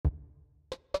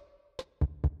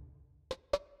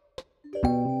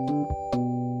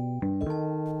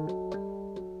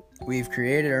We've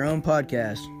created our own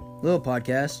podcast, little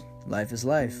podcast, Life is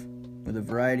Life, with a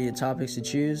variety of topics to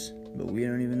choose, but we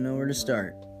don't even know where to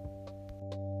start.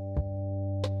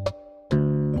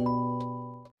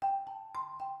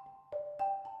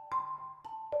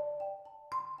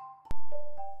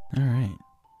 Alright,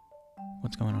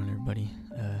 what's going on, everybody?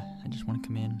 I just want to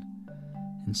come in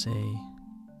and say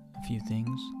a few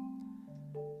things.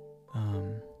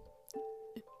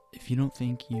 If you don't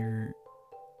think you're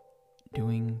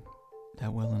doing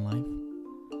that well in life,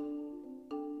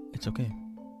 it's okay,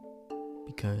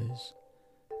 because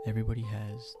everybody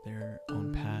has their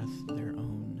own path, their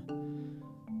own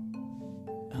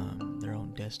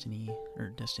destiny, or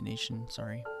destination,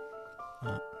 to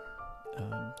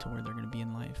where they're going to be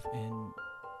in life, and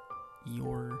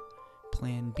your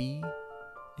plan B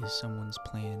is someone's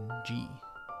plan G,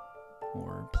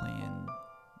 or plan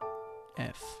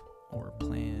F, or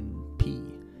plan P.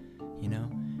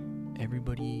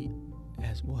 Everybody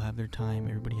will have their time,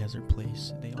 everybody has their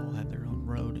place, they all have their own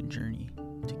road and journey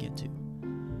to get to.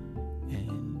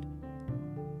 And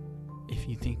if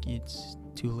you think it's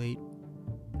too late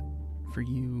for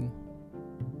you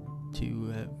to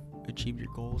have achieved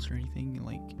your goals or anything,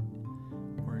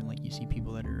 or you see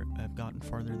people that have gotten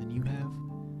farther than you have,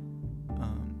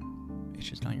 it's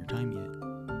just not your time yet,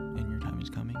 and your time is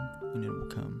coming, and it will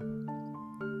come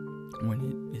when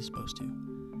it is supposed to.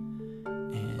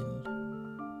 And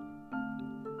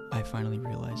I finally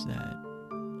realized that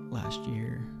last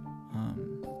year,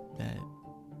 that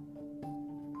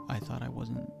I thought I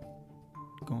wasn't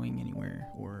going anywhere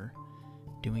or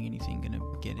doing anything gonna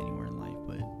get anywhere in life,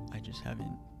 but I just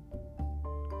haven't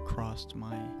crossed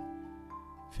my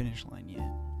finish line yet,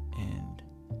 and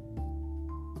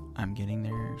I'm getting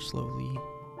there slowly.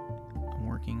 I'm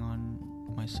working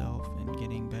on myself and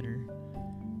getting better,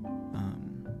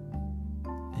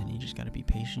 and you just gotta be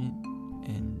patient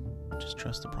and just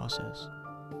trust the process.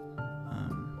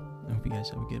 I hope you guys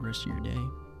have a good rest of your day,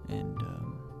 and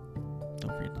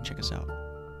don't forget to check us out.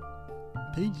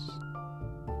 Peace.